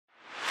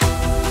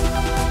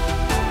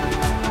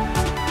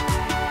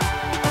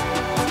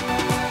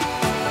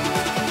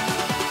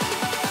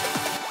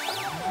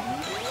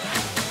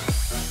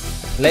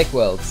Lake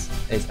Worlds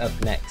is up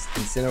next.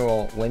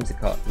 Incineroar,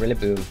 Whimsicott,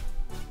 Rillaboom,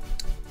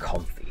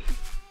 Comfy,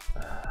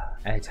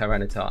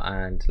 Tyranitar,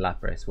 and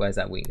Lapras. Where's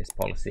that weakness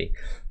policy?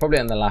 Probably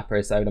on the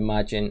Lapras, I would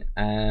imagine.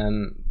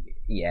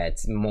 Yeah,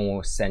 it's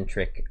more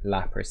centric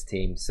Lapras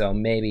team. So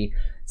maybe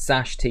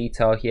Sash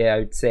T-Tar here, I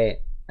would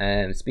say.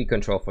 Speed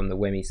control from the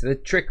Wimmy. So the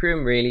Trick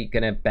Room really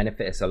going to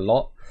benefit us a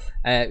lot.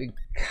 We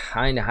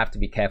kind of have to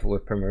be careful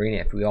with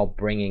Primarina if we are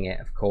bringing it,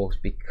 of course,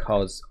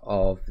 because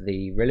of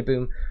the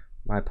Rillaboom,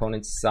 my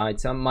opponent's side.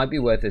 So it might be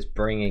worth us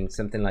bringing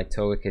something like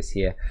Togekiss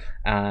here.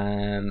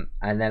 And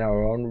then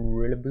our own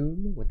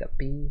Rillaboom. Would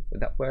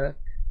that work?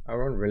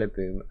 Our own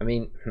Rillaboom. I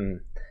mean,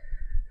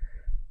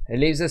 it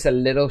leaves us a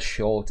little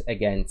short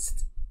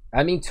against...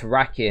 I mean,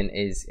 Terrakion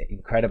is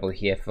incredible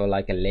here for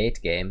like a late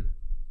game.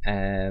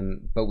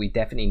 But we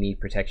definitely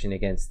need protection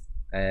against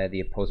the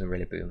opposing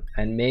Rillaboom,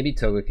 and maybe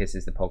Togekiss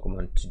is the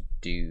Pokemon to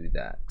do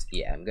that.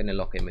 Yeah, I'm gonna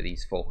lock in with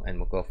these 4 and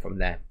we'll go from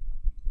there.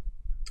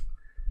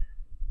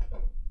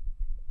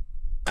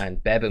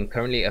 And Beb, I'm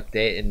currently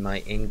updating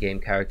my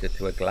in-game character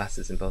to wear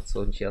glasses in both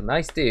Sword and Shield.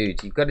 Nice,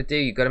 dude. You've got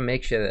to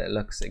make sure that it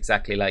looks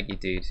exactly like you,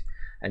 dude.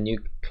 And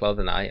new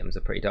clothing items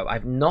are pretty dope.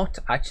 I've not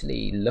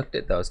actually looked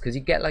at those because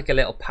you get like a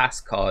little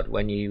pass card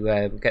when you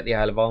get the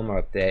Isle of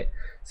Armor update.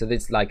 So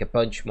there's like a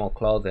bunch more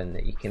clothing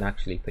that you can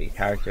actually put your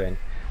character in.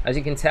 As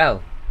you can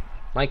tell,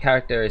 my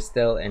character is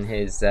still in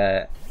his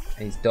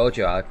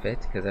dojo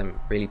outfit because I'm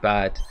really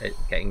bad at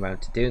getting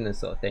around to doing this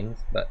sort of things.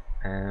 But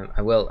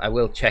I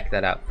will check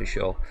that out for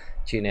sure.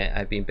 Tuna,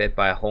 I've been bit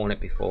by a hornet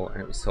before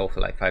and it was sore for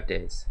like 5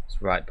 days.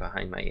 It's right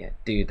behind my ear.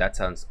 Dude, that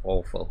sounds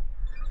awful.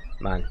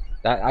 Man,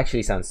 that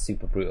actually sounds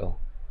super brutal.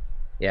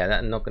 Yeah,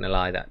 I'm not gonna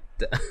lie, that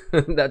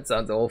that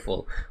sounds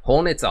awful.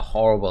 Hornets are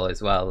horrible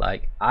as well.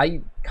 Like,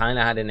 I kind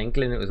of had an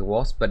inkling it was a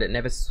wasp, but it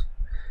never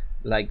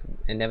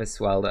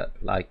swelled up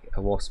like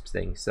a wasp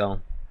thing. So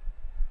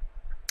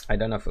I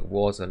don't know if it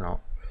was or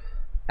not.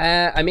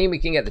 I mean, we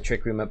can get the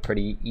Trick Room up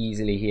pretty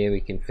easily here. We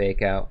can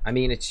fake out. I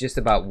mean, it's just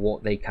about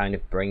what they kind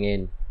of bring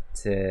in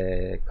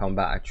to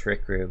combat a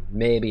Trick Room.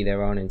 Maybe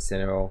their own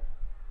Incineroar.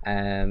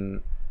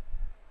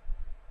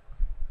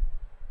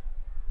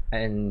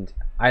 And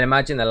I'd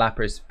imagine the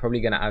Lapras probably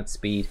going to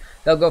outspeed.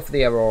 They'll go for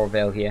the Aurora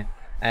Veil here.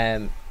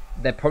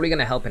 They're probably going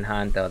to help in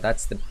hand though.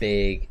 That's the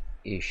big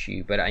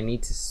issue. But I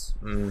need to...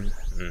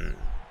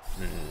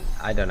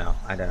 I don't know.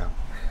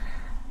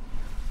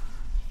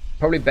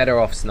 Probably better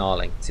off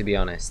Snarling, to be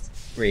honest.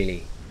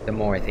 Really, the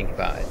more I think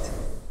about it.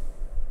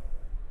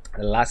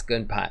 The last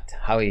gun, Pat.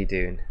 How are you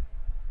doing?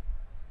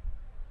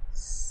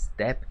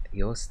 Step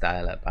your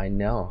style up. I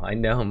know,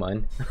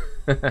 man.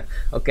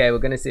 Okay, we're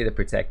gonna see the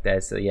Protect there.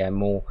 So yeah,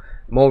 more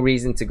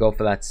reason to go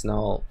for that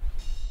Snarl.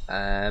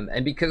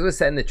 And because we're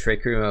setting the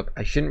Trick Room up,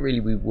 I shouldn't really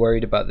be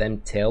worried about them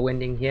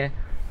tailwinding here.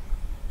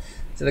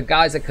 So the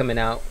guys are coming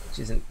out, which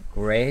isn't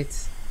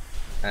great.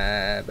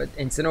 But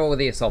Incineroar with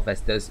the Assault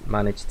Vest does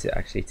manage to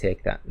actually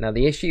take that. Now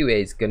the issue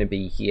is going to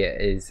be here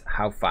is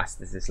how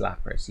fast is this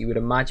Lapras. You would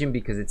imagine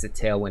because it's a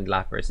Tailwind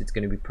Lapras, it's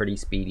going to be pretty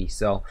speedy.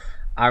 So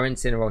our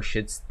Incineroar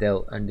should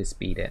still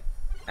underspeed it.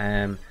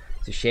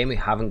 It's a shame we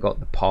haven't got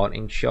the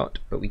Parting Shot,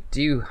 but we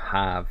do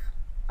have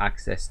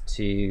access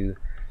to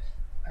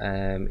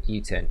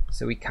U-turn.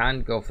 So we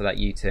can go for that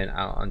U-turn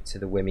out onto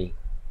the Wimmy,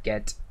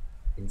 get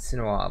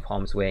Incineroar out of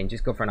harm's way, and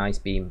just go for an Ice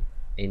Beam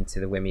into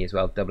the Wimmy as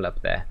well, double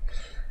up there.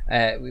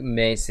 We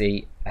may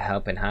see a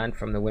Helping Hand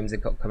from the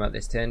Whimsicott come out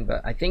this turn,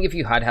 but I think if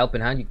you had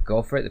Helping Hand, you'd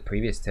go for it the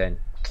previous turn.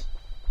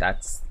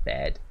 That's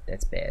bad.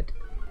 That's bad.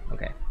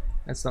 Okay,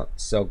 that's not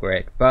so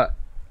great, but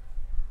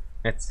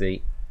let's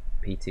see.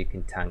 P2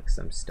 can tank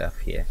some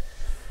stuff here.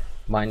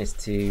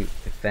 -2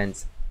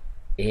 defense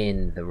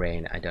in the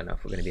rain. I don't know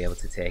if we're going to be able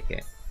to take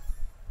it.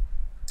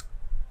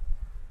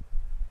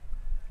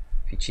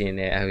 In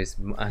there, I was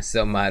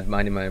so mad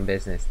minding my own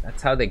business.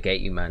 That's how they get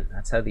you, man.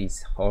 That's how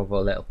these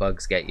horrible little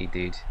bugs get you,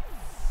 dude.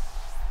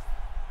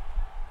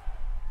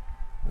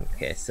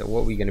 Okay, so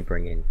what are we gonna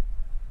bring in?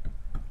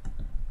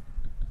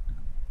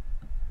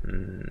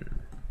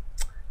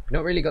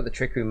 Not really got the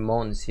Trick Room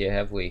Mons here,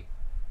 have we?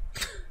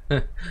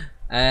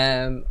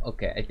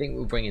 Okay, I think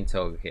we'll bring in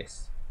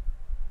Togekiss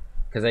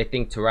because I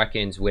think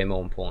Terrakion's way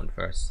more important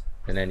for us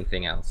than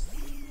anything else.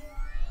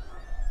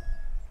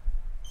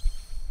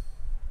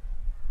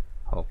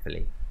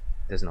 Hopefully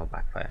there's no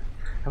backfire.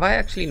 Have I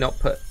actually not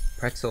put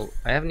Pretzel?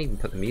 I haven't even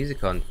put the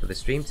music on for the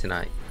stream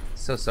tonight.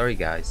 So sorry,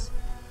 guys.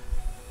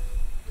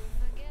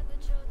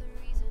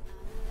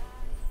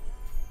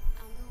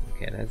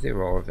 Okay, there's the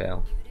Aurora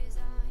Veil.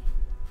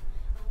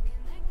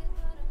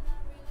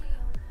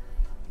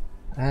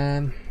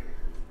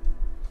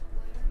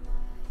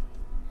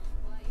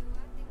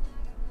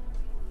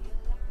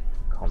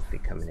 Comfy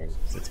coming in,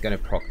 so it's going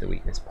to proc the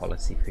weakness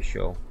policy for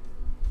sure.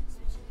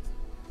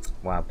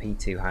 Wow,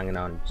 P2 hanging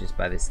on just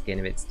by the skin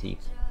of its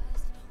teeth.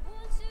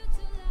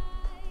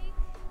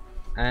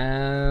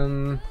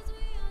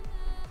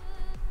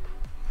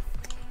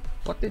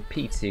 What did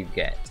P2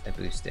 get a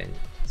boost in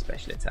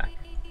special attack?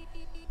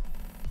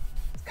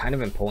 It's kind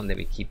of important that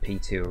we keep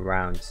P2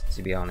 around,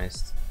 to be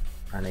honest.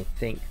 And I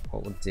think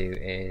what we'll do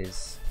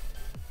is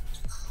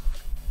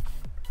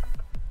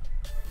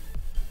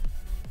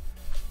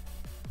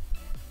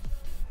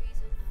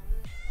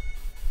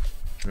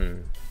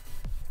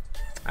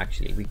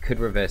actually, we could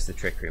reverse the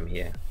Trick Room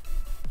here.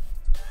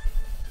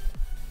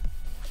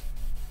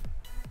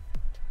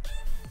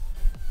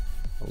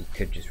 Or we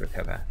could just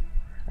recover.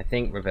 I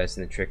think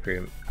reversing the Trick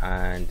Room,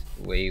 and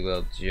we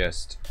will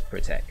just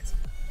protect.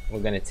 We're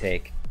going to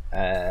take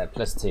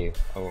 +2,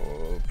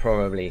 or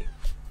probably.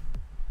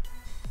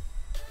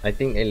 I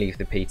think they leave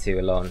the P2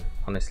 alone,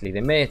 honestly.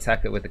 They may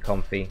attack it with the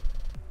Comfy.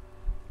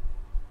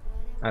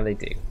 And they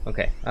do.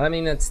 Okay. I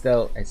mean, it's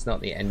not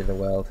the end of the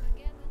world.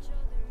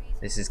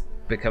 This is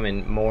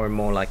becoming more and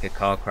more like a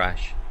car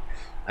crash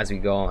as we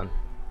go on.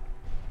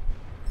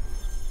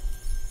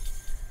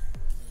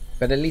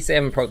 But at least they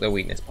haven't broke their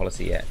weakness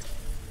policy yet.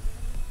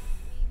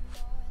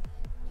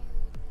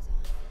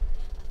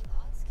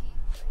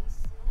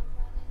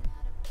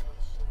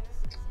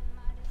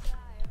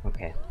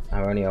 Okay,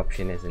 our only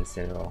option is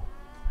Incineroar.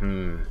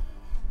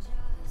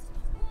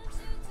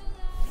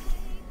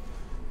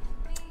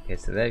 Okay,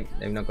 so they've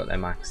not got their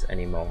max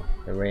anymore.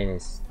 The rain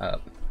is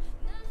up.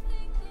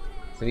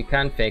 So we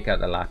can fake out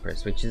the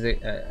Lapras, which is is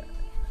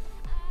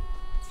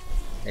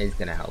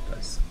going to help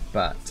us.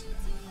 But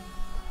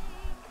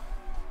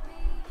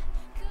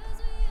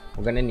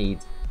we're going to need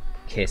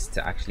Kiss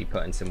to actually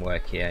put in some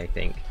work here, I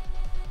think.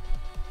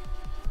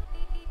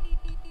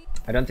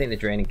 I don't think the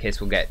Draining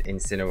Kiss will get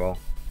Incineroar.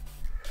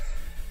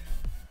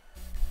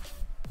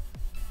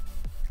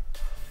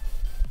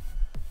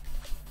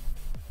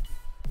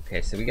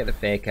 Okay, so we get the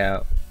fake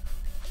out.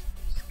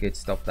 It's good,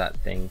 stop that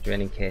thing.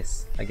 Draining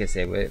Kiss. Like I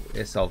say, we're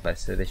Assault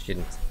Vest, so this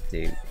shouldn't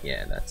do.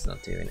 Yeah, that's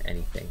not doing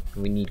anything.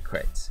 We need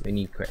crits. We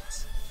need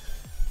crits.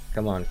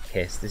 Come on,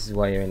 Kiss. This is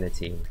why you're in the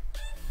team.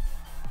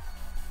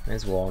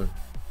 There's one.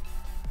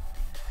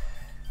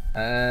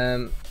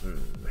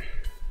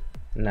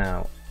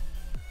 Now,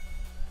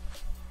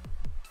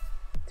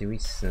 do we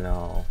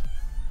snarl?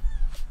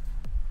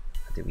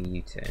 Or do we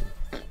U-turn?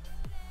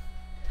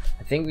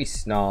 I think we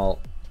snarl.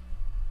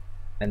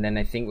 And then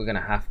I think we're going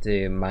to have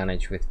to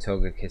manage with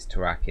Togekiss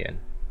Terrakion.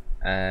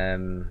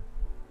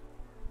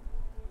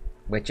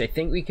 Which I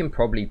think we can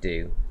probably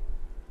do.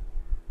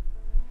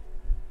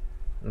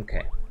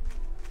 Okay.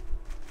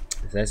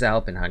 So there's a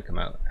Helping Hand come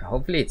out.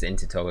 Hopefully it's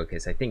into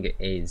Togekiss. I think it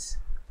is.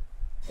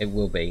 It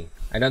will be.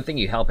 I don't think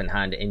you Helping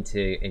Hand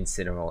into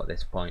Incineroar at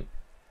this point.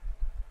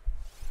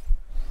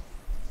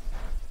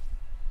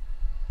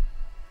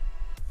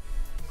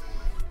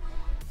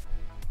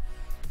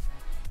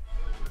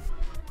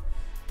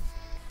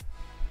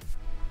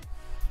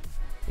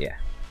 Yeah,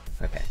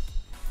 okay.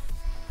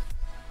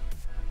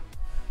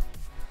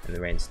 And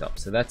the rain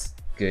stops, so that's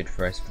good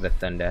for us for the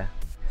Thunder.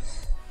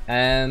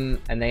 And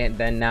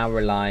they're now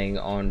relying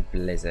on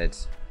Blizzard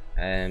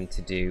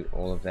to do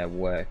all of their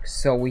work.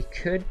 So we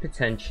could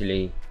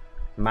potentially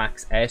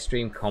max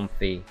Airstream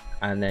Comfy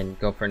and then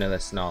go for another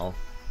Snarl.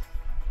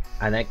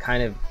 And that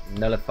kind of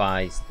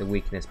nullifies the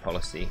weakness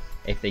policy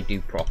if they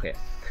do proc it.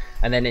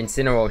 And then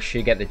Incineroar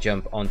should get the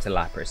jump onto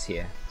Lapras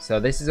here. So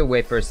this is a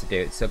way for us to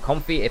do it. So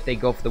Comfy, if they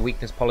go for the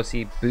weakness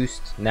policy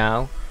boost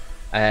now,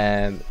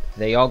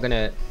 they are going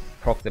to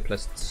proc the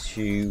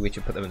 +2, which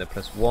will put them in the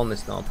 +1.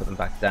 This now put them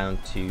back down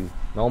to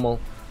normal.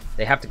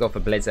 They have to go for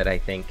Blizzard, I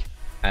think.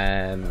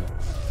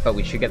 But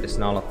we should get the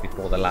Snarl off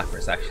before the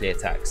Lapras actually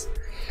attacks.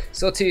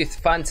 Sawtooth,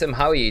 Phantom,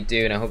 how are you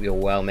doing? I hope you're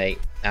well, mate.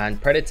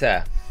 And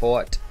Predator,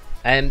 Fort.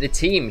 The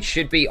team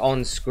should be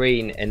on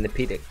screen in the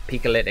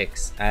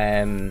Pikalytics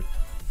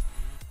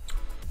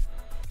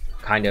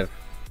kind of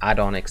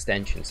add-on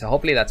extension, so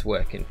hopefully that's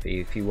working for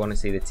you if you want to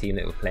see the team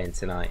that we're playing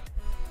tonight.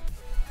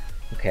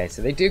 Okay,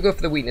 so they do go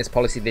for the weakness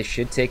policy. They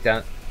should take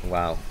down.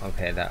 Wow,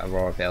 okay, that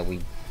Aurora Veil, we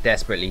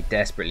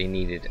desperately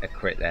needed a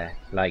crit there.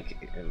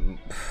 Like,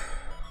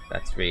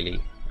 that's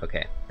really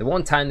okay. The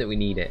one time that we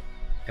need it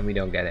and we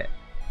don't get it,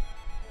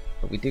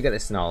 but we do get the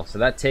Snarl, so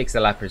that takes the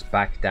Lapras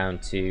back down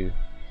to.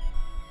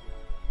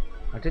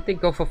 Or did they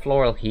go for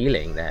Floral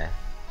Healing there?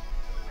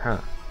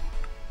 Huh.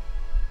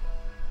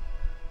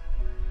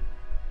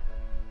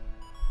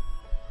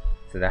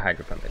 So they're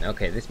Hydro Pumping.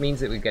 Okay, this means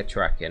that we get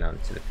Terrakion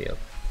onto the field,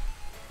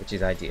 which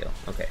is ideal.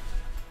 Okay.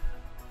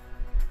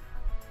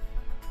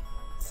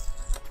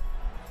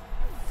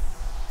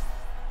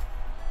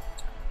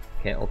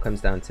 Okay, it all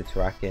comes down to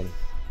Terrakion.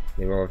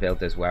 The Aurora Veil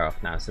does wear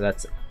off now, so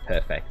that's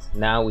perfect.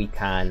 Now we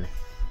can,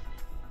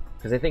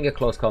 because I think a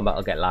close combat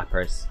will get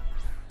Lapras.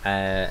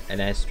 An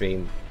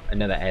Airstream,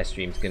 another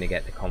Airstream is going to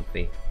get the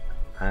Comfy.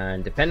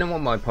 And depending on what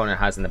my opponent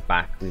has in the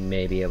back, we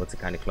may be able to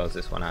kind of close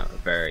this one out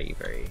very.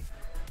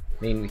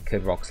 I mean, we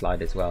could Rock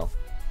Slide as well.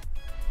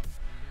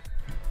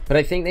 But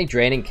I think they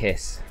Draining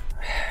Kiss.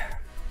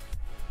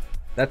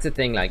 That's the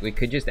thing, like, we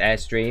could just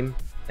Airstream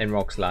and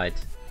Rock Slide.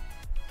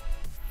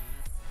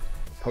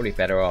 Probably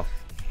better off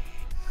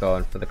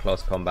going for the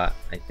close combat,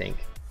 I think.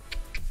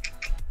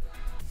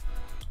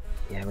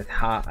 Yeah, with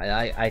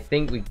I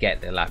think we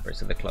get the Lapras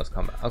with the close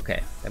combat.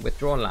 Okay, then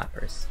withdrawn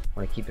Lapras.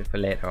 Want to keep it for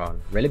later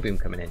on. Rillaboom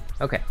coming in.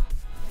 Okay.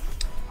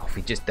 Oh,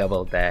 we just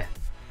doubled there.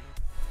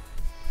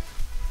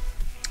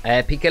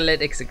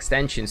 Picolytics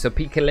extension. So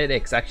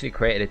Picolytics actually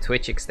created a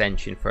Twitch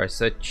extension for us,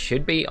 so it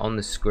should be on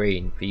the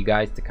screen for you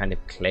guys to kind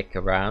of click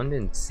around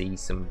and see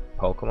some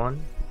Pokemon,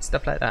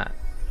 stuff like that.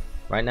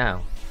 Right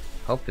now,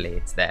 hopefully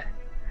it's there.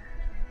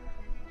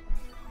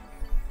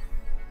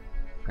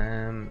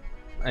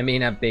 I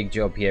mean, our big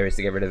job here is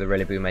to get rid of the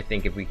Rillaboom. I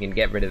think if we can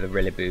get rid of the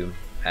Rillaboom,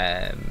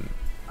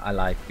 our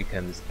life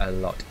becomes a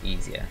lot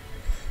easier.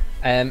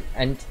 And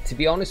to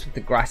be honest, with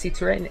the grassy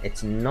terrain,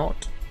 it's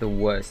not the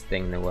worst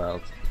thing in the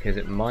world, because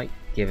it might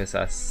give us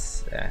a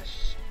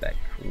spec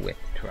with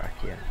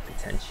Terrakia,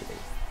 potentially.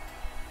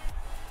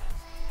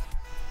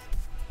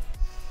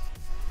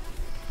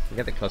 We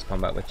get the close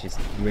combat, which is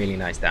really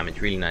nice damage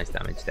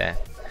there.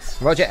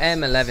 Roger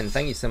M11,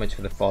 thank you so much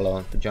for the follow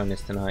and for joining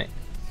us tonight.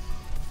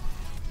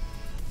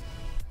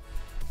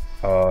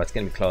 Oh, it's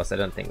going to be close. I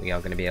don't think we are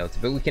going to be able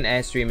to, but we can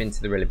airstream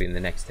into the Rillaboom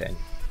the next turn.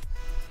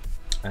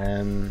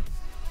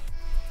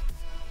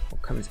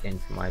 What comes in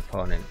for my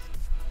opponent?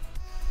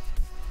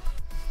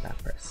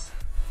 Lapras.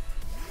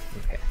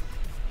 Okay.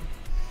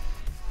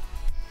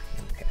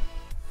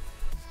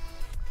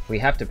 We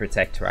have to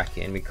protect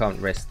Terrakia, and we can't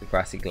risk the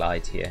grassy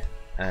glide here.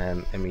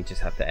 And we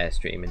just have to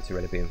airstream into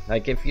Rillaboom.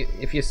 Like if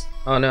you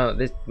oh no,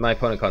 my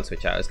opponent can't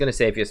switch out. I was gonna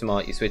say if you're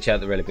smart you switch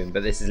out the Rillaboom,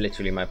 but this is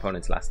literally my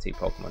opponent's last 2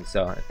 Pokemon,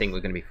 so I think we're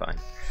gonna be fine.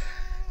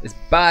 As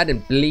bad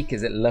and bleak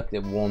as it looked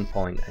at one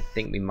point, I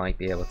think we might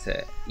be able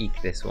to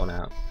eke this one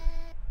out.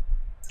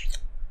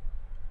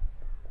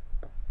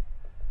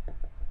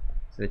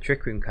 So the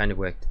Trick Room kind of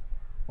worked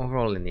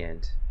overall in the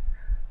end.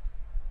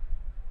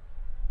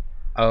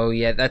 Oh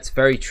yeah, that's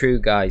very true,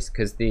 guys,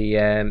 because the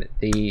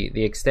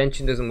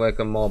extension doesn't work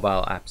on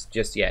mobile apps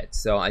just yet,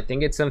 so I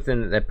think it's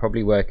something that they're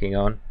probably working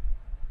on.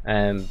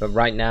 But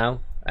right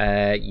now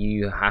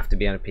you have to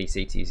be on a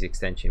PC to use the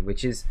extension,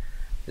 which is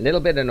a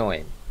little bit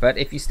annoying. But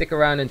if you stick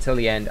around until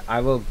the end,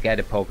 I will get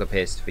a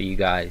Pokepaste for you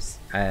guys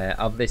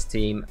of this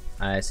team,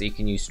 so you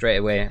can use straight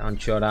away on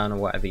Showdown or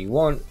whatever you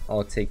want,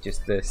 or take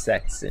just the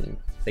sets and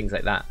things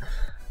like that.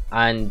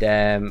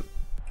 And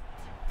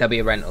there'll be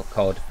a rental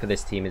code for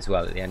this team as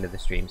well at the end of the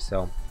stream,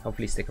 so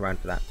hopefully stick around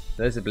for that.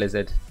 There's a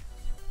Blizzard.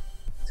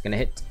 It's gonna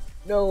hit.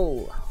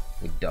 No,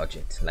 we dodge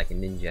it like a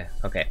ninja.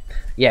 Okay,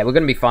 yeah, we're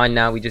gonna be fine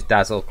now. We just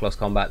dazzle close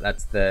combat.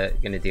 That's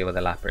gonna deal with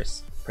the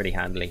Lapras pretty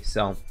handily.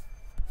 So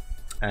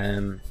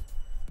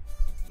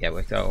yeah,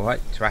 worked out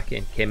alright.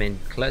 Terrakia came in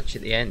clutch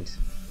at the end.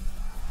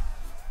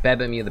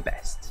 Bebum, you're the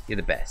best. You're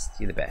the best.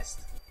 You're the best,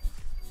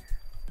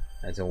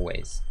 as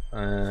always.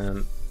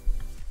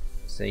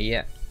 So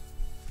yeah.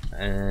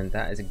 And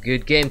that is a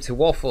good game to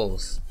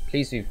Waffles.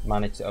 Pleased we've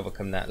managed to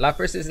overcome that.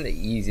 Lapras isn't the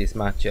easiest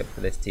matchup for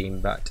this team,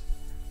 but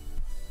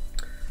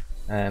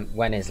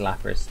when is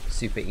Lapras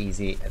super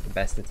easy at the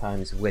best of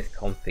times with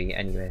Comfy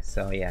anyway.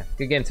 So yeah,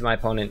 good game to my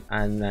opponent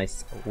and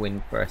nice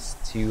win for us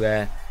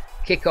to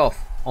kick off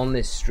on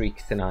this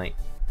streak tonight.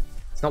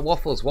 It's not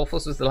Waffles.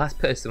 Waffles was the last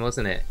person,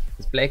 wasn't it? It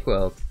was Blake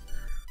World.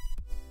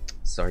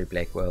 Sorry,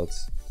 Blake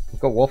Worlds.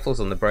 We've got Waffles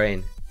on the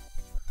brain.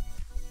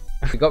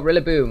 We got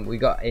Rillaboom, we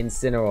got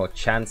Incineroar,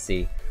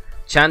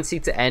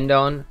 Chansey to end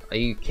on. Are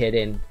you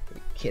kidding? Are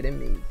you kidding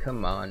me?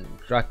 Come on.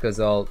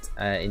 Dracozolt,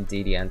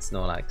 Indeedee and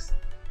Snorlax.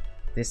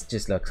 This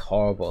just looks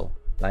horrible,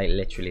 like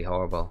literally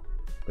horrible.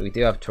 But we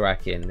do have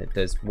Terrakia that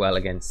does well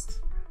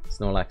against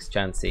Snorlax,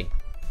 Chansey,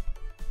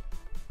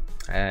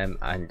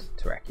 and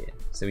Terrakia.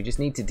 So we just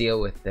need to deal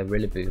with the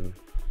Rillaboom,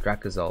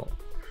 Dracozolt,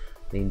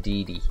 the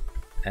Indeedee.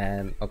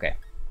 Okay.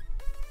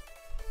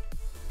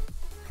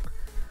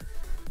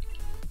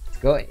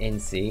 Go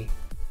Incy.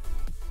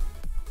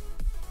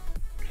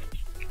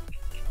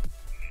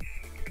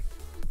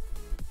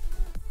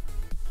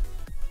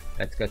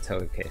 Let's go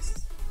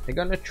Togekiss. They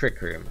got no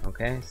Trick Room,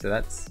 okay? So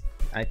that's,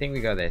 I think we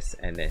go this,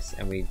 and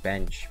we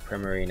bench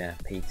Primarina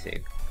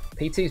P2.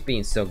 P2's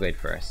been so good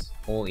for us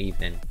all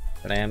evening,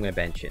 but I am going to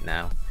bench it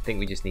now. I think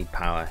we just need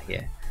power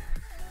here.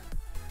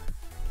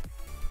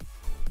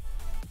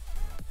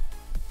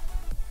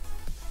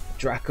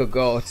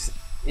 Dracogort,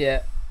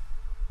 yeah.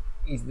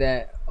 He's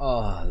there.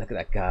 Oh, look at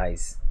that,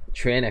 guys.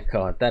 Trainer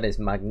card. That is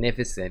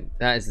magnificent.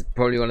 That is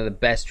probably one of the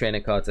best trainer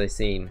cards I've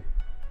seen.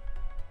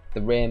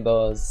 The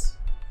rainbows.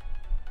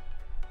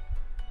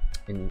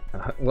 In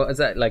what is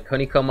that? Like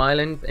Honeycomb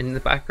Island in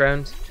the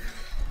background?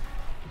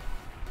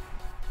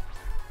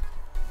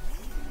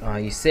 Oh,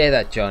 you say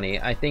that, Johnny.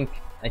 I think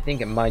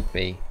it might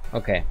be.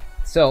 Okay.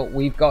 So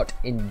we've got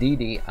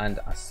Indeedee and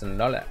a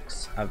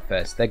Snorlax at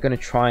first. They're going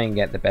to try and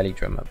get the belly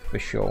drum up for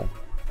sure.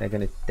 They're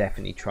going to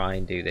definitely try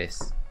and do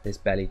this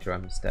belly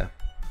drum stuff.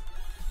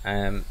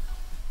 And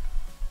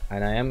I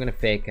am going to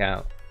fake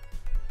out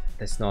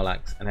the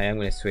Snorlax, and I am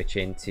going to switch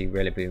into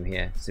Rillaboom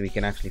here, so we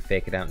can actually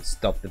fake it out and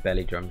stop the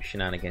belly drum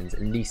shenanigans,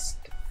 at least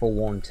for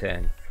one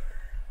turn.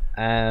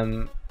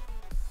 And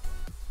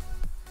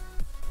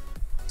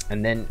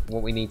then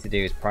what we need to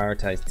do is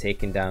prioritize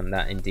taking down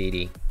that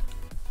Indeedee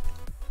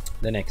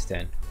the next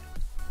turn,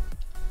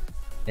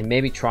 and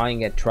maybe try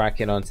and get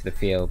Terrakia onto the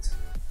field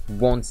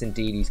once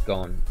Indeedie's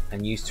gone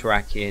and use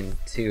Terrakion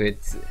to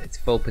its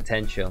full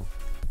potential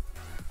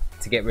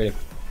to get rid of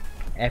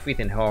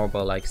everything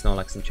horrible like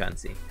Snorlax and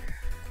Chansey.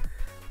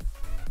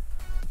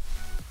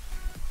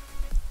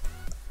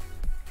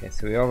 Okay,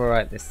 so we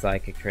overwrite this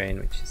Psychic Train,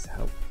 which is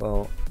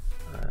helpful.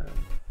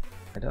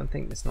 I don't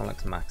think the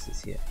Snorlax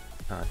maxes here.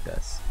 Oh, it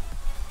does.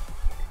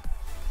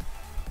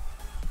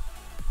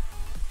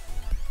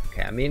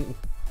 Okay, I mean,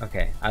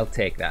 okay, I'll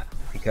take that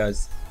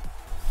because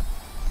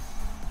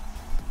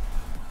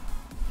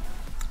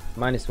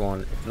 -1, it's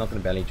not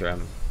going to belly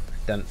drum.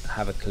 I don't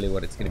have a clue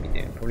what it's going to be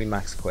doing. Probably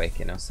max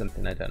Quake, or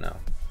something, I don't know.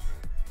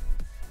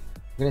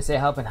 I'm going to say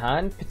Helping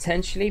Hand,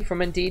 potentially from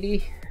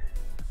Indeedee.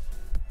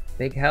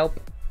 Big help.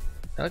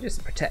 No, just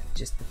to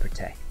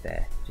protect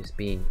there. Just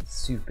being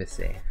super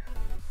safe.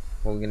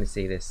 What we're going to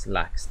see this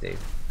Lax do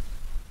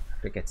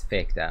after it gets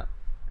faked out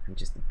and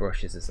just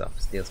brushes us off.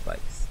 Steel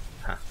Spikes.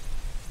 Ha.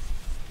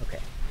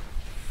 Okay.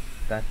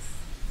 That's,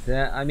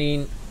 I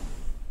mean,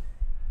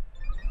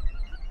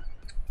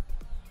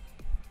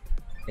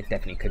 it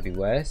definitely could be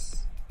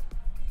worse.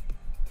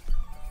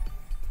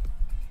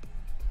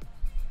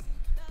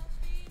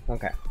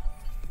 Okay.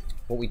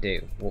 What we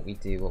do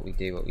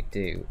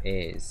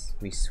is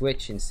we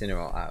switch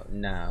Incineroar out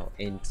now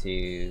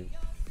into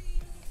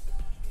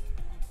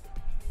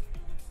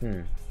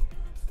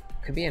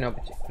could be an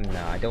opportunity.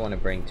 No, I don't want to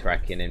bring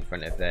Terrakion in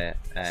front of there.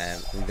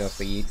 We go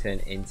for U-turn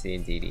into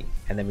Indeedee,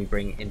 and then we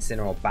bring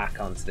Incineroar back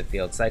onto the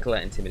field, cycle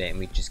out Intimidate, and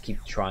we just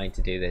keep trying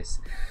to do this.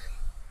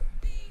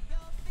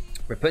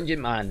 Repugnant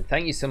Man,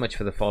 thank you so much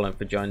for the follow and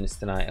for joining us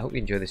tonight. I hope you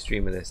enjoy the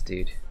stream with us,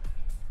 dude.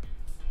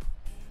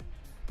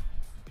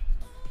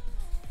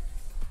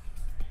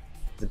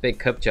 It's a big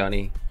cup,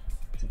 Johnny.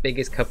 It's the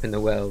biggest cup in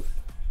the world.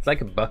 It's like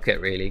a bucket,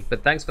 really.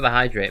 But thanks for the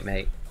hydrate,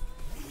 mate.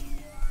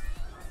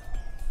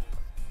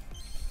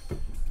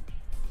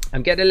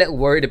 I'm getting a little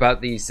worried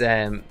about these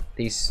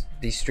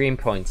stream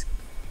points.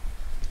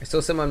 I saw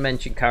someone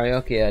mention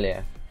karaoke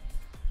earlier.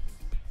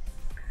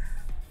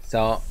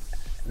 So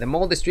the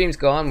more the streams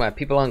go on where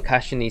people aren't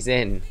cashing these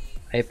in,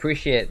 I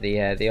appreciate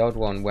the odd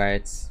one where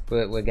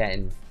we're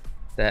getting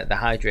the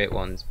hydrate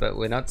ones, but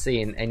we're not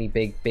seeing any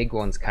big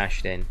ones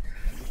cashed in,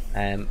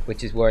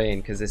 which is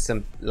worrying because there's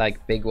some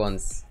like big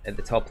ones at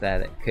the top there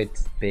that could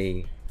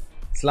be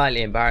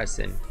slightly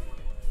embarrassing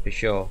for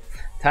sure.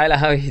 Tyler,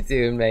 how are you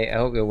doing, mate? I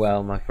hope you're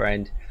well, my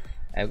friend.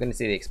 We're going to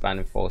see the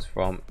Expanding Force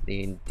from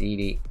the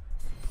Indeedee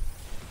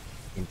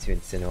into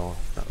Incineroar.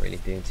 Not really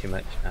doing too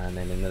much. And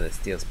then another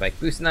Steel Spike.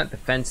 Boosting that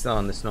defense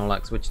on the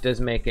Snorlax, which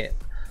does make it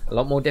a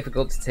lot more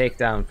difficult to take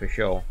down for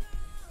sure.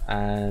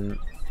 As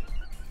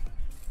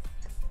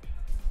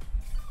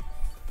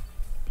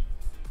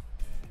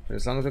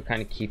long as we're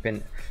kind of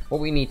keeping...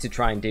 What we need to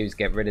try and do is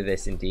get rid of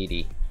this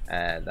Indeedee.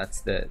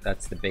 That's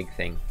the big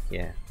thing,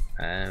 yeah.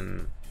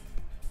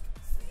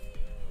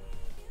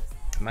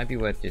 Might be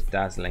worth just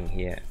dazzling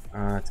here.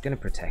 It's going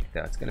to protect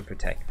though. It's going to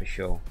protect for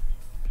sure.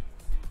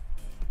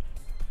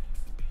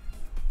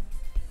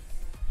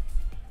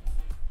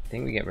 I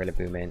think we get rid of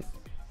Boom in,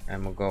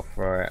 and we'll go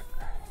for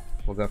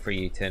a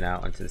U-turn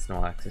out onto the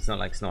Snorlax. It's not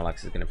like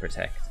Snorlax is going to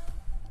protect.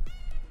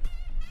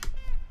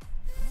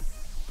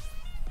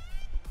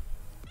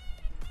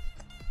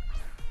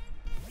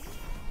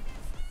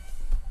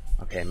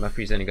 Okay,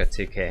 Muffy's only got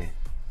 2k.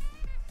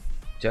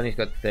 Johnny's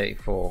got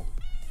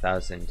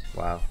 34,000.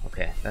 Wow,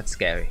 okay, that's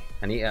scary.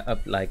 I need to up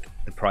like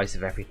the price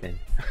of everything.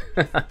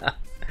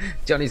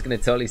 Johnny's gonna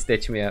totally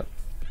stitch me up.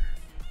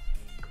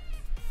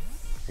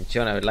 And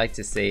John, I would like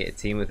to see a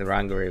team with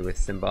Oranguru with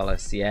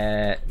Symbolis.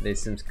 Yeah,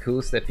 there's some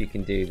cool stuff you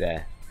can do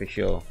there for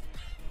sure.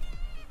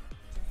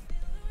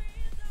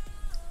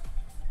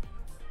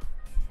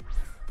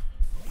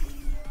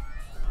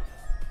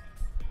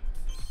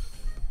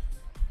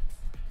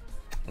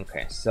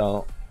 Okay,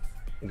 so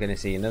I'm gonna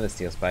see another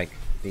Steel Spike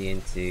be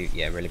into,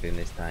 yeah, really boom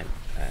this time.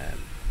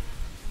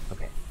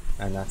 Okay,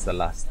 and that's the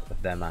last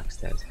of their max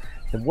turns.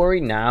 The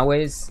worry now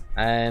is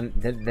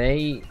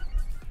that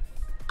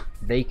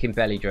they can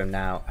belly drum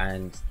now,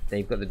 and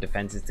they've got the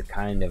defenses to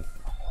kind of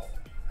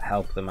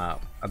help them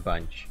out a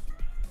bunch,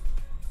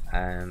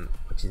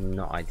 which is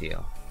not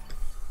ideal.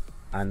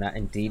 And that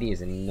Indeedee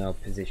is in no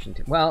position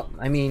to. Well,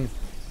 I mean,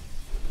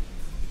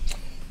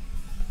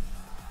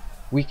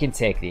 we can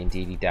take the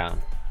Indeedee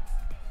down.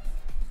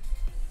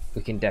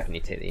 We can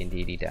definitely take the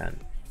Indeedee down.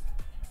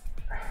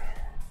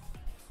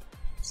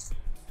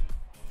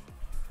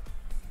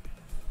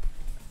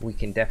 We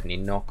can definitely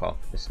knock off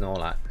the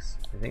Snorlax.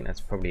 I think that's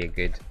probably a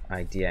good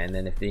idea. And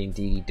then if the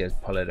Indeedee does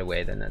pull it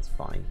away, then that's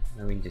fine.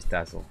 And we can just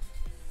dazzle.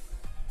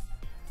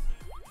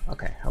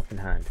 Okay, Helping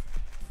Hand.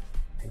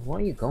 Hey,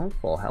 what are you going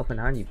for? Helping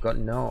Hand, you've got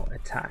no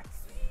attack.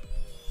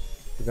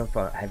 You're going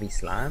for a Heavy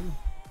Slam?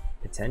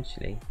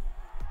 Potentially.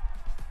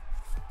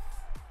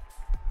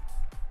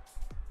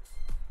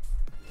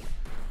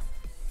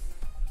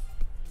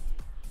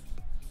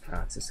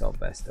 Ah, it's Assault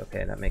Vest.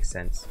 Okay, that makes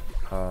sense.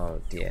 Oh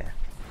dear.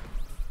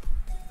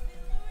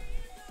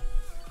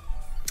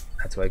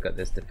 That's why I got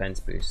this defense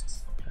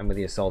boosts. And with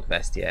the Assault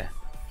Vest, yeah.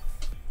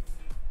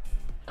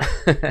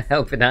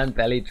 Helping hand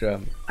belly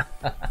drum.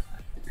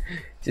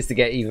 Just to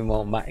get even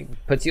more.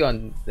 Puts you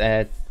on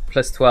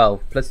plus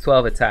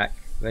 12 attack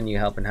when you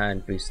helping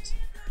hand boost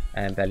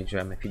belly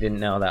drum. If you didn't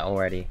know that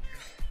already.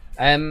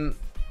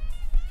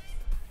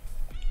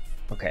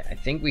 Okay, I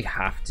think we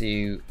have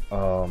to.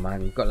 Oh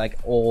man, we've got like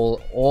all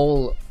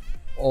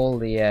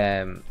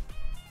the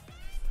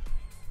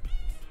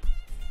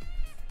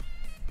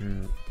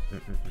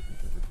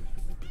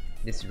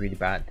This is really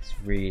bad. This is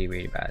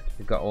really bad.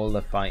 We've got all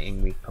the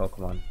fighting weak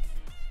Pokemon.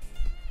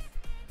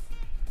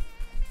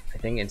 I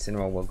think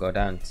Incineroar will go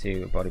down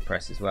to Body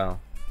Press as well.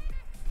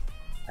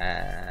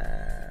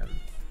 I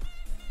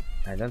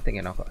don't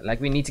think like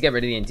we need to get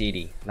rid of the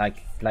Indeedee,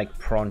 like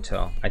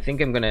pronto. I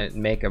think I'm gonna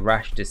make a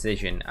rash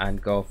decision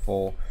and go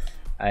for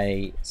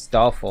a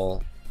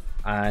Starfall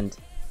and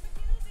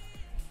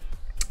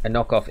a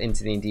knockoff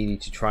into the Indeedee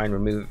to try and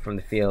remove it from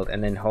the field,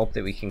 and then hope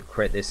that we can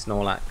crit this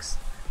Snorlax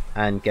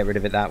and get rid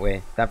of it that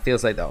way. That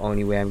feels like the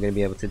only way I'm going to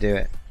be able to do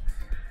it.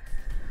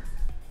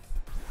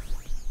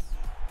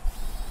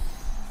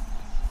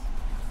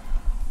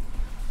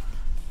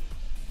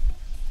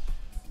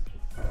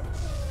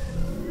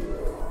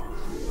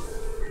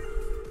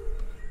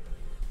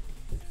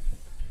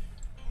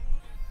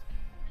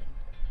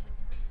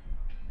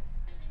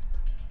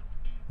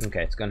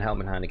 Okay, it's going to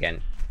Helmet Hand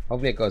again.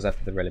 Hopefully it goes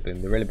after the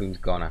Rillaboom. The Rillaboom's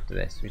gone after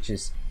this, which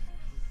is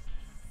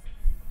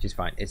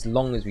fine, as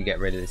long as we get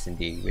rid of this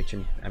Indeedee, which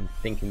I'm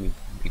thinking we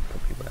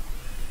probably will.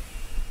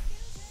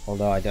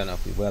 Although I don't know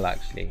if we will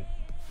actually.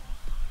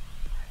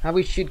 Now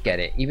we should get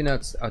it, even though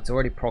it's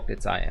already procced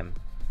its item.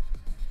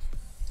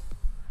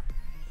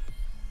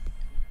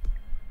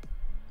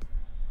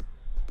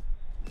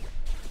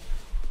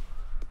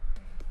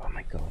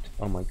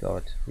 Oh my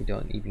god, we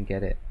don't even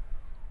get it.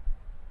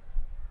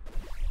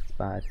 It's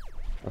bad.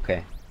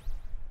 Okay.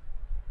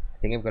 I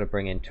think I've got to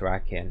bring in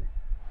Terrakion.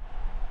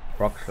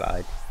 Rock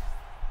Slide.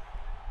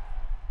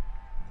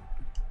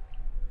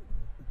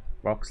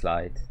 Rock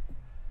Slide.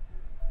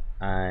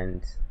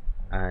 And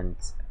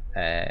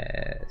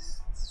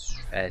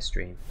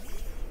Airstream.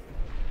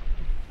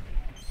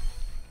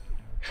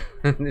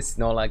 This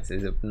Snorlax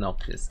is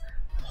obnoxious.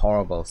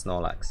 Horrible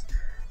Snorlax.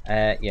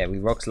 Yeah, we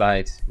Rock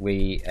Slide,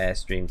 we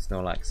Airstream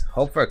Snorlax.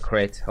 Hope for a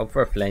crit, hope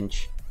for a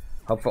flinch,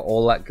 hope for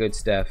all that good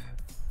stuff.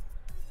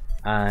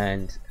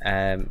 And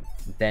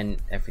then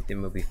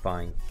everything will be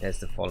fine. There's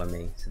the Follow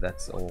Me, so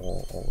that's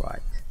all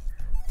right.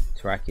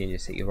 Terrakion,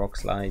 just hit your Rock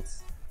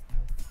Slides.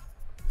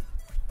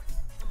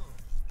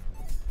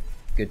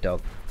 Good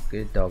dog,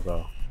 good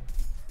doggo.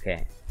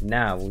 Okay,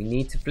 now we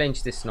need to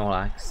flinch this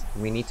Snorlax.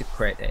 We need to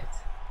crit it.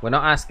 We're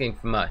not asking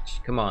for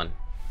much. Come on.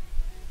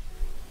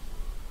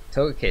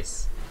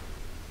 Togekiss.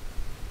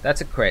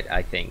 That's a crit,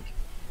 I think.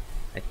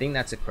 I think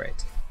that's a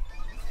crit.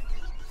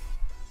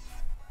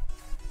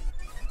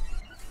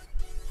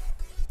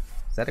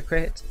 Is that a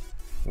crit?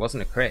 It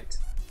wasn't a crit.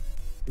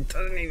 It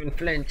doesn't even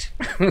flinch.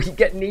 We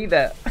get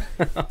neither.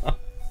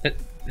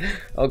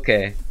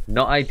 Okay,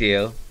 not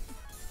ideal.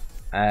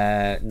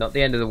 Not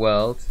the end of the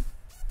world.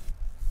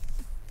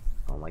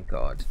 Oh my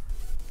god.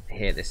 I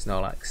hate this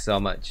Snorlax so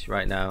much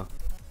right now.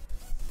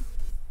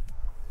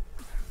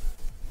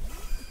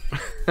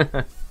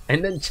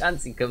 And then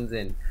Chansey comes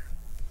in.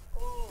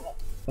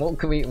 What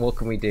can we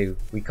do?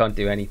 We can't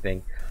do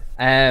anything.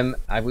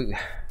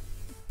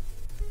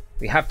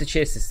 We have to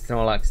chase this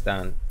Snorlax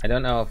down. I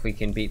don't know if we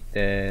can beat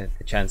the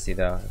Chansey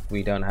though, if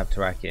we don't have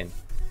Terrakion.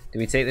 Do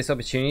we take this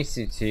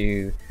opportunity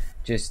to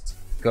just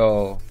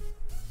go?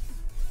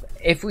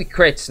 If we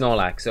crit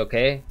Snorlax,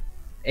 okay?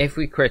 If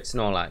we crit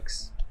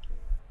Snorlax,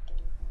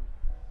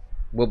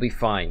 we'll be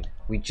fine.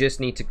 We just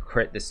need to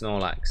crit the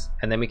Snorlax,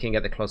 and then we can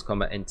get the close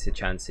combat into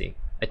Chansey.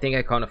 I think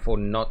I can't afford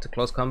not to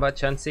close combat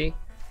Chansey.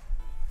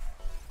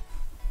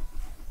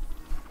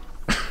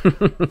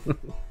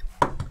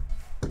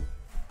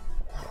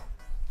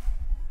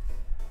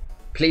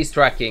 Please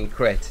Terrakion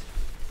crit.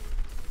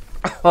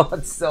 Oh,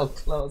 it's so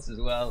close as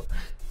well.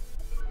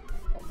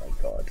 Oh my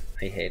god,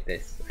 I hate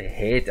this. I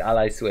hate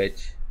ally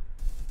switch.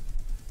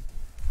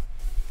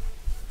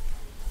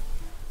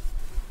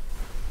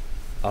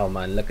 Oh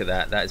man, look at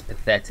that. That is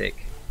pathetic.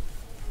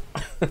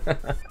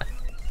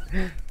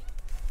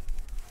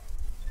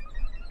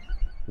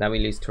 Now we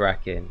lose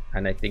Terrakion,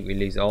 and I think we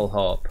lose all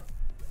hope.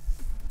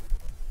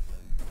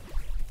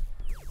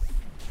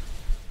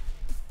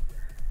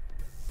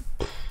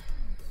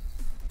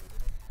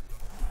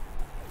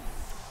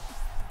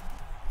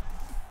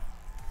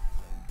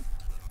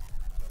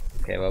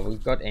 Okay, well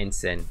we've got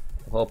Ensign.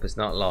 Hope is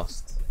not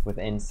lost. With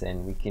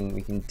Ensign, we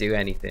can do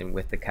anything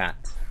with the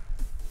cat.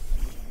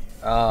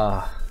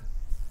 Ah,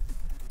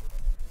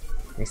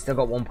 we still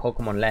got one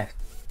Pokemon left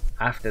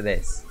after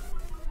this.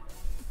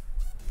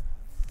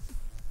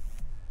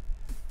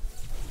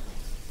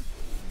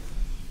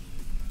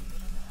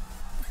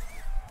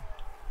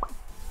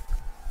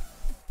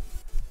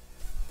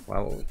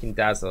 Well, we can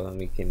Dazzle and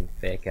we can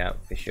Fake Out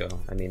for sure.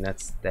 I mean,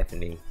 that's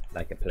definitely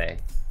like a play.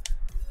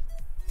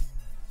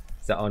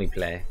 It's the only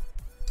play.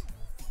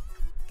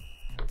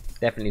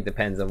 Definitely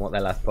depends on what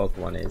their last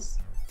Pokemon is.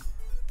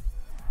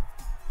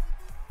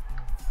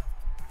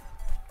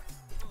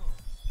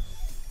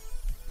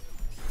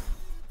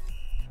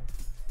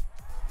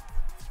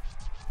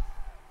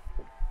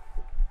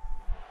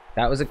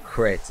 That was a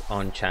crit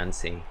on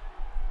Chansey.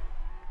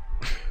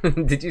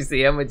 Did you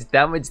see how much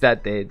damage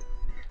that did?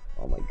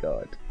 Oh my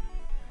god.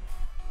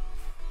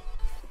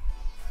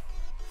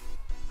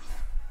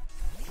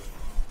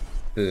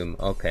 Boom.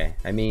 Okay.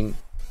 I mean,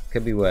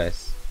 could be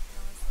worse.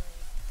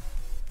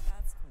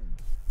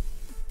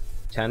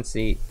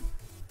 Chansey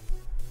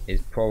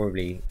is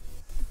probably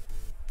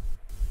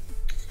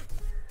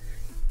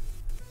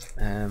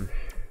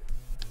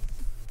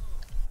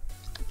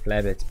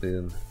Flebit,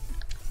 boom,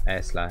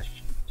 air slash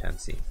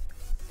Chansey.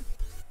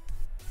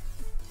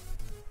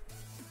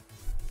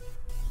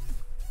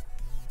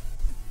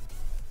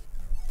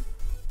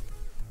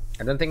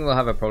 I don't think we'll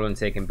have a problem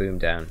taking boom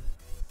down.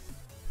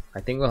 I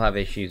think we'll have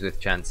issues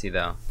with Chansey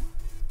though.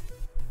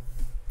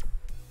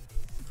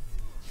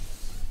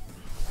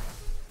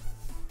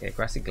 Okay,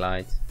 Grassy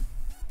Glide.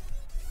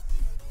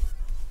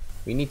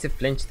 We need to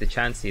flinch the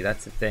Chansey,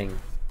 that's the thing.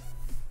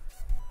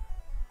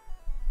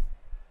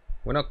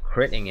 We're not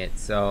critting it,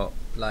 so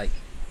like.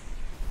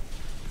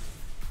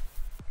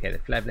 Okay, the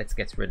Fleblets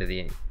gets rid of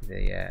the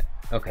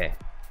okay,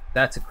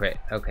 that's a crit.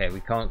 Okay, we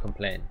can't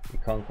complain. We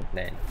can't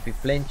complain. If we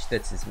flinch,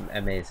 that's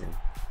amazing.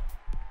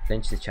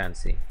 Flinch the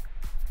Chansey.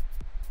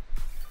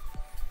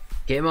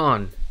 Game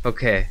on.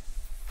 Okay.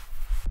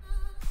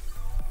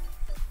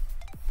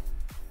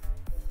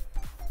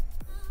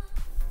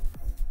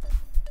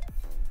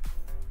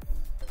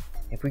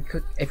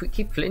 If we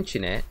keep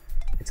flinching it,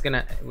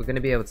 we're gonna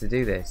be able to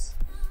do this.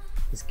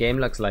 This game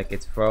looks like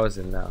it's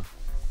frozen now.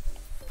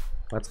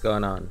 What's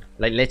going on?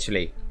 Like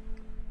literally.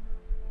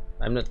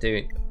 I'm not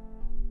doing.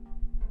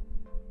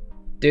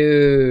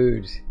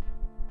 Dude.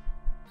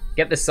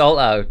 Get the salt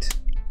out.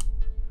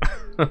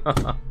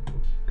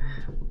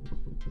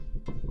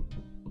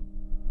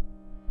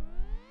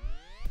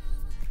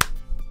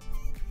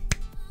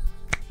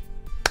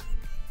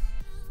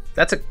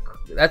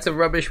 That's a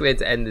rubbish way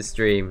to end the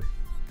stream.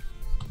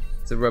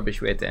 It's a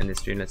rubbish way to end the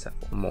stream. Let's have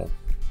one more.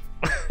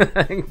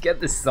 Get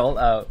the salt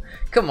out.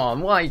 Come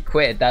on, why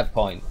quit at that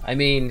point? I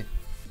mean,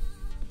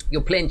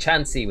 you're playing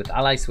Chansey with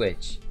ally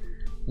switch.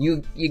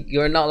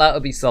 You're not allowed to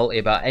be salty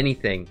about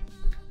anything.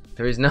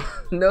 There is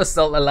no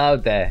salt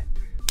allowed there.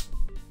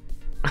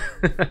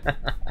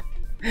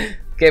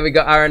 Okay, we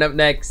got Aaron up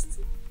next.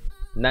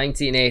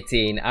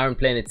 1918. Aaron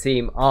playing a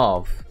team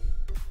of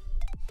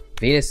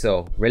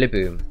Venusaur,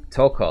 Rillaboom,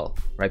 Torkoal,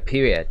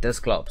 Rhyperior,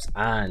 Dusclops,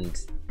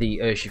 and the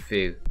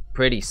Urshifu.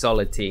 Pretty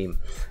solid team.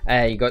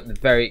 You got the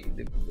very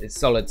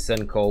solid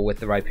Suncore with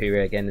the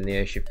Rhyperior again and the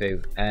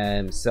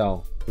Urshifu.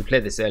 So we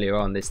played this earlier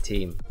on, this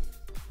team,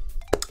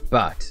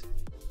 but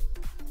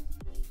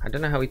I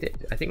don't know how we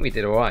did. I think we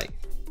did alright.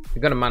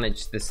 We've got to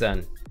manage the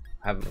sun,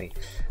 haven't we?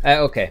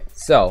 Okay,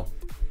 so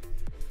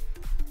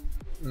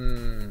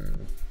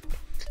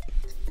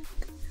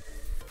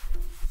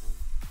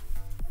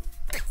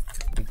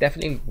we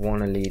definitely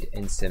want to lead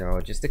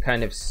Incineroar just to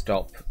kind of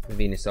stop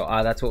Venusaur.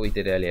 Ah, that's what we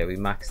did earlier. We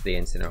maxed the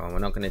Incineroar. We're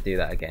not going to do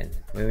that again.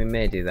 I mean, we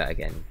may do that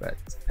again, but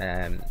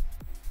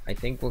I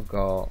think we'll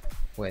go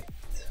with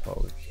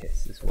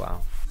Togekiss as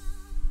well.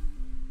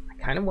 I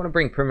kind of want to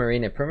bring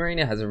Primarina.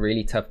 Primarina has a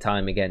really tough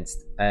time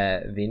against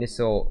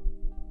Venusaur,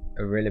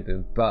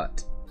 Rillaboom,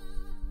 but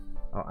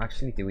oh,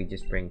 actually, do we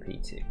just bring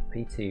P2?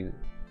 P2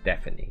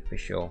 definitely for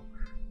sure,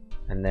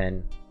 and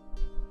then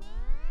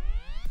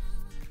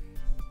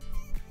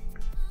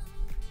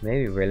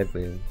maybe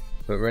Rillaboom,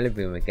 but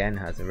Rillaboom again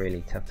has a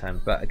really tough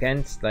time. But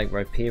against like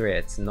Rhyperior,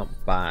 it's not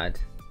bad.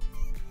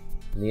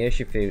 And the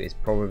Urshifu is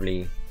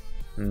probably,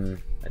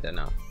 I don't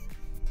know.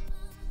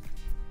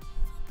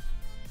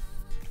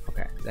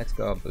 Okay, let's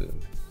go Boom.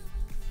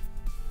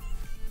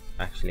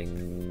 Actually,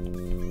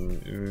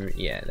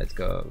 yeah, let's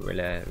go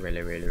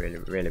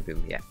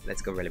Rillaboom. Yeah,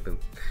 let's go Rillaboom.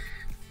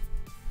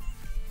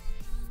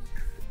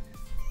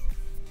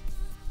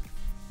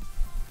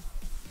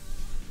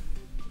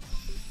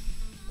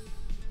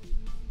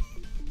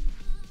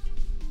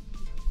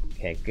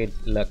 Okay, good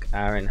luck,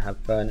 Aaron. Have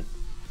fun.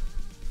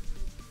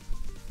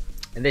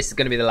 And this is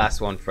going to be the last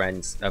one,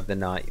 friends, of the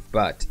night.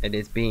 But it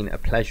has been a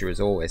pleasure as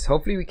always.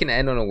 Hopefully we can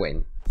end on a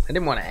win. I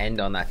didn't want to end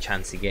on that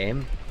Chansey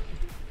game.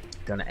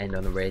 Don't want to end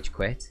on a rage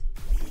quit.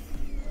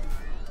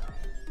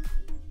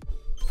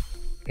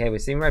 Okay, we're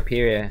seeing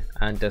Rhyperior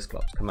and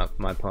Dusclops come up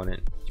for my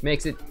opponent, which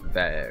makes it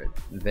very,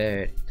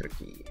 very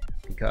tricky.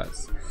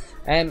 Because,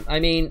 I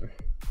mean,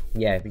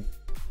 yeah,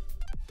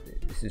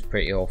 this is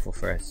pretty awful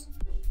for us.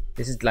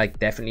 This is like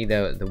definitely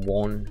the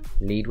one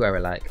lead where we're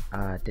like,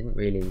 I didn't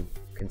really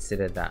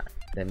consider that,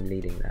 them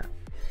leading that.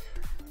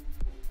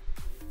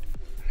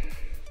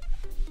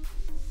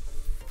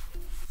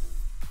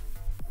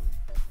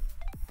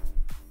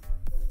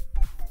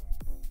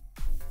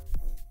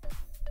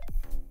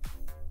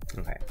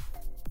 Okay.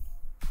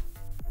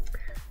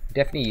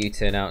 Definitely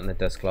U-turn out in the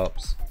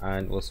Dusclops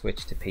and we'll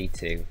switch to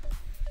P2.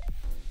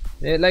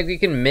 Like we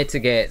can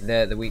mitigate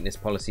the weakness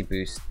policy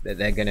boost that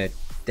they're gonna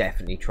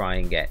definitely try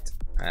and get.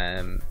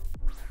 And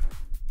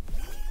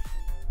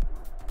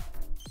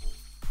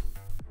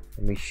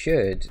we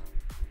should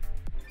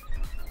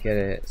get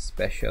a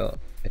special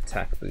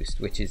attack boost,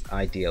 which is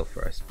ideal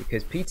for us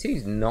because P2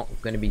 is not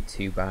going to be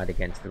too bad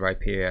against the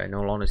Rhyperior, in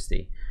all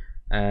honesty.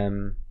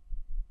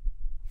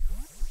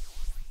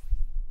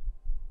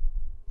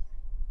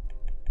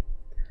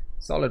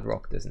 Solid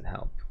Rock doesn't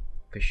help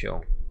for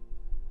sure.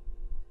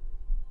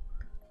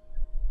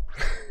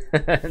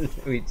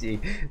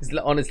 It's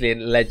honestly a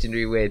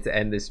legendary way to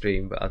end the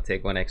stream, but I'll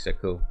take one extra.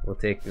 Cool, we'll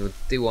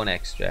do one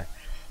extra.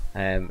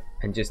 And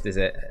just as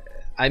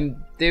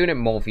I'm doing it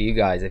more for you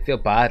guys. I feel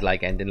bad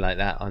like ending like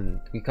that.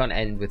 We can't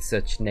end with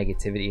such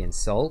negativity and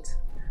salt.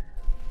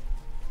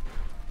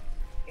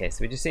 Okay,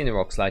 so we're just seeing the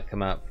rock slide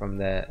come out from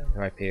the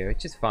Rhyperior,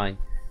 which is fine.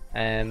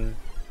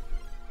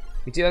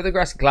 We do have the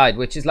Grassy Glide,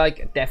 which is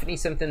like definitely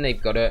something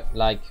they've got to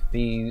like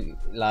be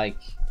like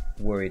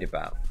worried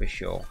about for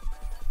sure.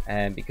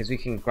 Because we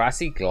can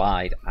Grassy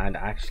Glide and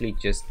actually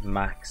just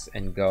max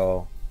and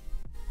go.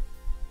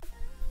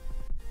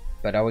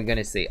 But are we going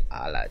to see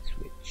Allied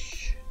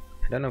Switch?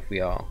 I don't know if we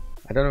are.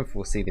 I don't know if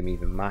we'll see them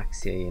even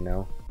max here, you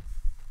know.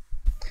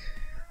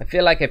 I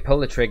feel like I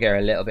pulled the trigger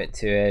a little bit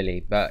too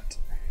early, but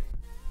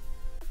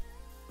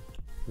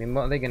I mean,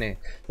 what are they going to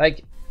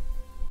like?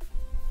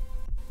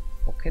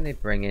 What can they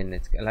bring in?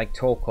 It's like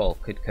Torkoal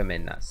could come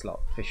in that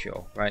slot for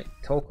sure, right?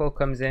 Torkoal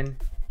comes in,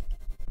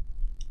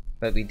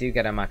 but we do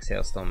get a max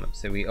Hailstorm up,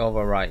 so we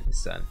overwrite the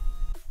Sun,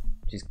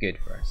 which is good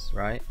for us,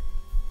 right?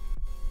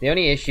 The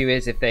only issue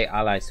is if they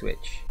ally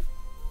switch,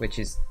 which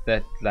is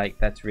that like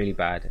that's really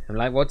bad. And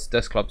like, what's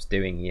Dusclops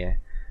doing here?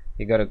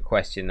 You got to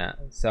question that.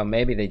 So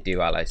maybe they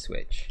do ally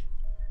switch,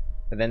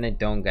 but then they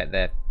don't get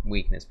their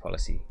weakness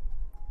policy.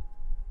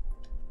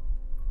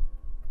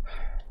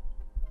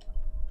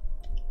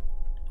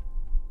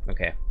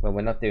 Okay, well,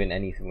 we're not doing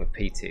anything with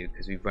P2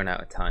 because we've run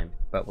out of time,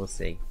 but we'll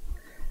see.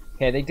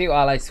 Okay, they do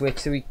ally switch,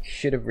 so we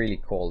should have really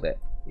called it.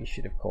 We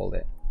should have called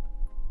it.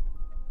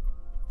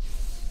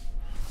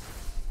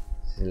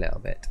 This is a little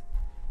bit.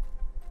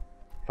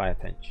 Fire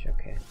Punch,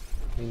 okay.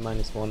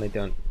 -1, they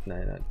don't, no,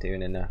 they're not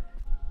doing enough.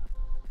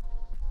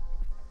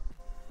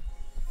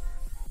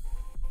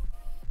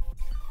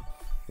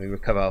 We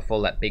recover off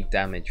all that big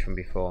damage from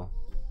before.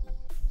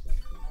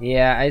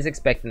 Yeah, I was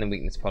expecting the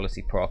weakness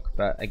policy proc,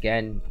 but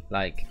again,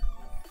 like,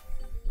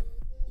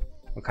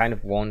 we're kind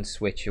of one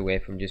switch away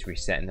from just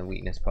resetting the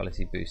weakness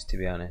policy boost, to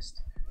be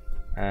honest.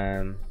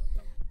 And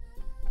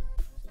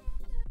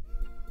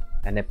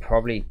they're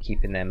probably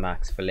keeping their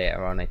max for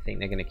later on. I think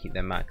they're going to keep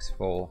their max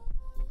for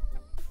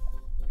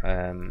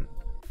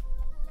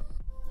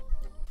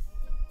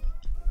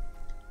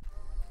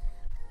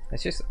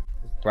let's just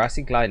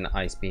Grassy Glide and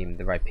Ice Beam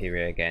the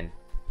Rhyperior again.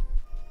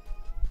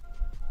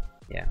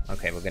 Yeah,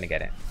 okay, we're gonna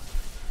get it.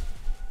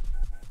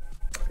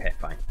 Okay,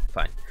 fine,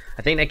 fine.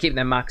 I think they keep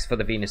their max for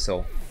the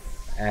Venusaur.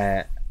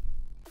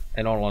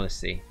 In all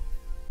honesty.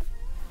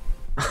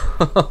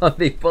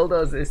 They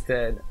bulldoze this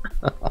turn.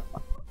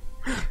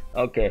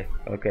 Okay,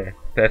 okay,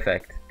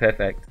 perfect,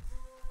 perfect.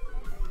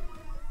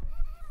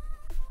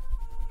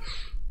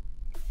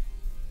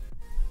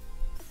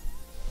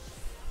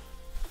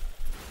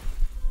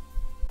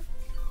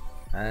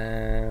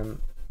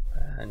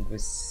 And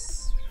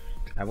was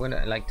I want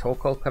to like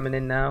Torkoal coming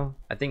in now.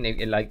 I think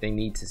they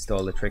need to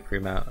stall the Trick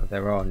Room out of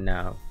their own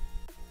now,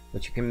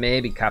 which you can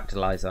maybe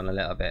capitalize on a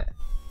little bit.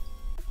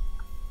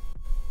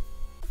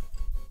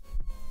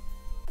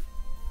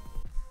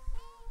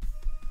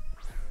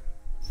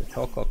 So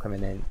Torkoal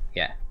coming in,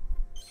 yeah.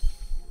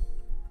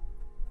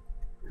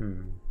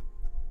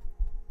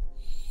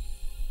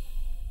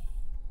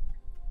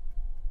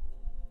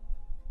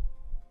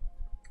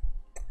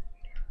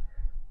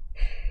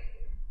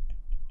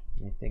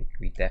 I think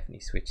we definitely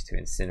switch to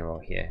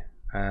Incineroar here.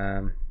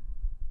 I'm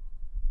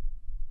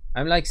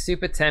like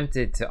super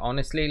tempted to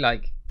honestly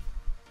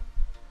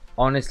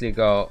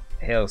go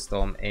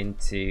Hailstorm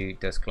into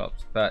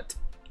Dusclops, but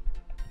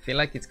I feel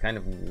like it's kind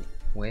of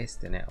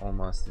wasting it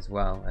almost as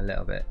well a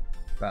little bit.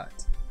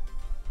 But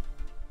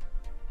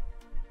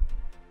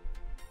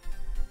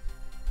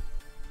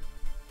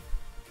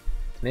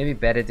it's maybe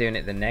better doing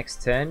it the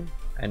next turn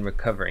and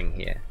recovering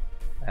here.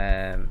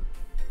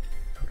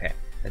 Okay,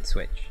 let's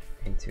switch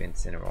into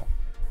Incineroar,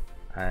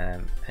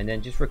 and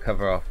then just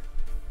recover off.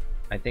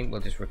 I think we'll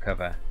just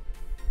recover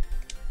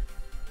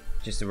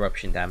just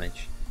eruption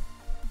damage,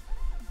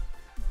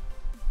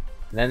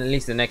 and then at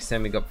least the next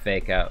time we got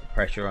Fake Out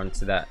pressure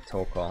onto that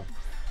Torkoal.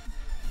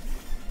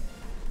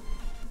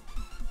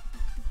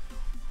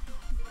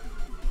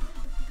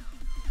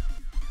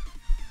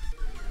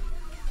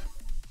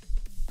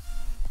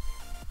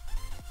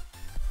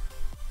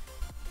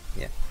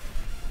 Yeah.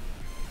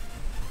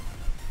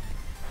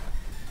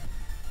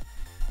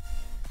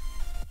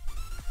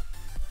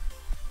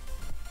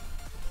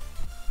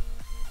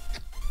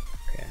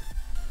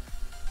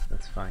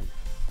 Fine.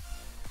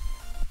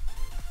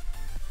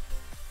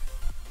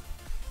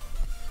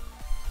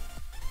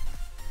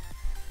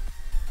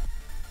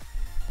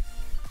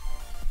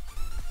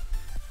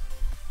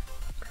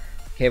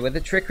 Okay, with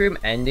the Trick Room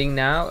ending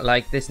now,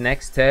 like this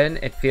next turn,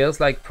 it feels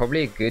like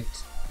probably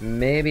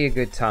maybe a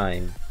good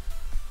time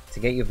to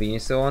get your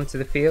Venusaur onto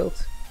the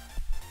field.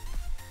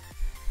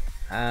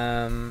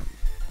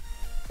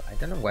 I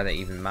don't know whether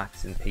even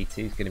max and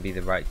P2 is going to be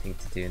the right thing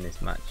to do in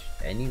this match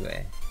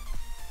anyway,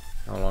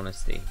 in all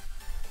honesty.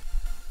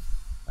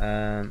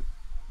 I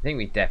think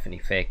we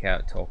definitely fake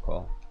out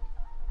Torkoal.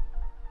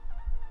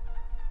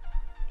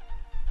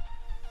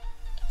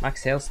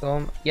 Max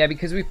Hailstorm? Yeah,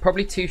 because we've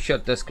probably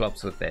two-shot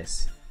Dusclops with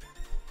this.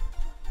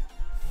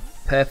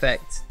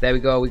 Perfect. There we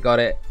go, we got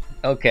it.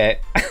 Okay.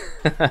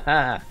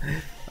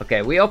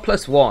 Okay, we are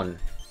 +1.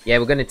 Yeah,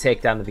 we're going to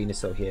take down the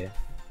Venusaur here.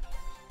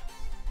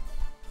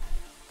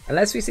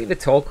 Unless we see the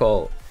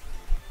Torkoal.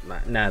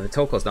 Nah, the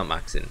Torkoal's not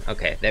maxing.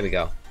 Okay, there we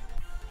go.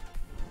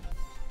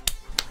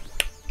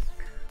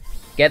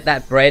 Get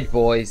that bread,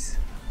 boys.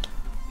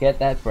 Get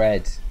that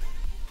bread.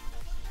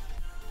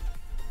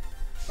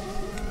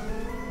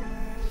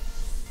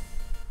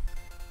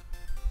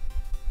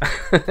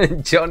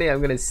 Johnny, I'm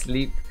gonna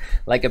sleep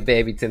like a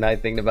baby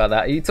tonight thinking about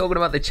that. Are you talking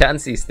about the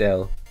Chansey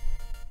still?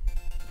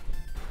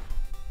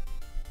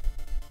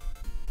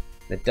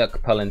 The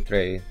duck pulling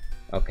through.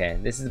 Okay,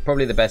 this is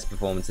probably the best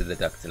performance of the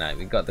duck tonight.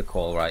 We got the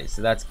call right,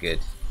 so that's good.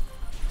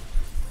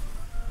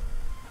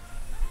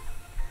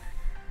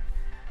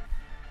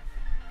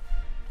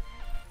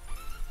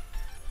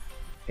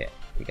 Okay,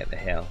 we get the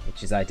hail,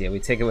 which is ideal. We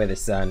take away the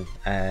sun.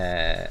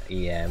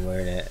 Yeah, we're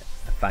in a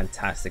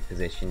fantastic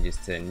position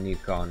just to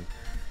nuke on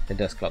the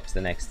Dusclops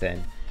the next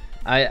turn.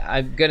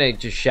 I'm gonna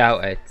just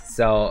shout it,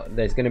 so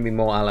there's gonna be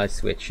more ally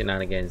switch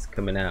shenanigans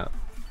coming out.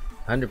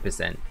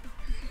 100%.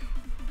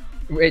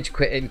 Rage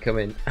quit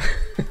incoming.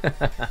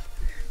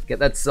 Get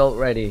that salt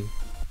ready.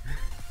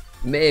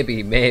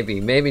 Maybe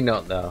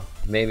not though.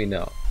 Maybe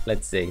not.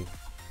 Let's see.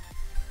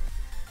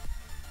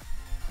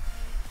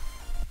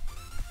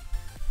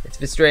 It's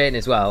frustrating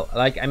as well.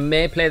 Like, I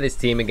may play this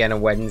team again on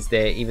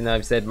Wednesday, even though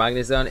I've said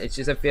Magnezone. It's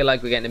just I feel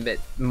like we're getting a bit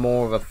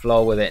more of a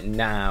flow with it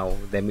now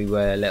than we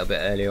were a little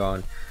bit earlier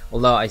on.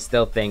 Although I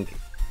still think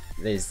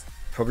there's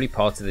probably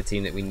parts of the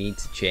team that we need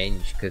to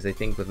change, because I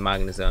think with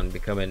Magnezone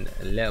becoming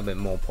a little bit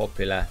more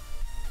popular,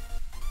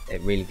 it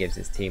really gives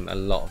this team a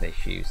lot of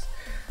issues.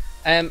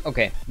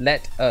 Okay,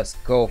 let us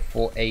go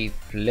for a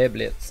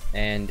Fliblitz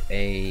and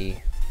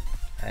a...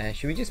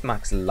 should we just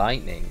max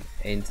Lightning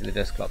into the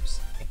Dusclops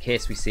in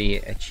case we see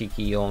a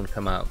cheeky yawn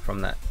come out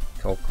from that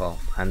Torkoal?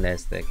 And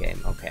there's the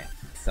game. Okay,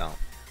 so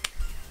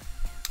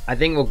I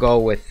think we'll go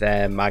with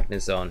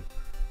Magnezone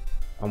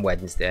on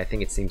Wednesday. I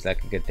think it seems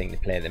like a good thing to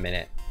play at the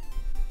minute.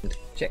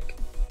 Check.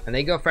 And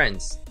there you go,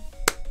 friends.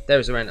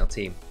 There's a rental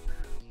team.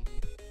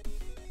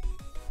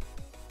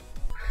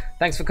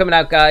 Thanks for coming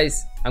out,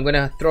 guys. I'm going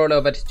to throw it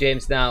over to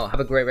James now. Have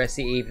a great rest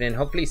of the evening.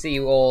 Hopefully see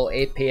you all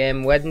 8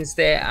 PM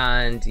Wednesday.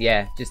 And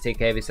yeah, just take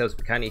care of yourselves,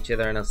 be kind to each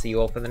other, and I'll see you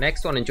all for the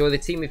next one. Enjoy the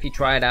team if you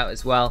try it out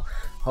as well.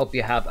 Hope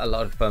you have a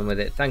lot of fun with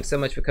it. Thanks so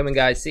much for coming,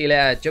 guys. See you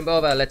later. Jump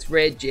over. Let's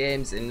raid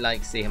James and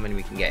like see how many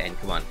we can get in.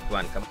 Come on, come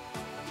on, come on.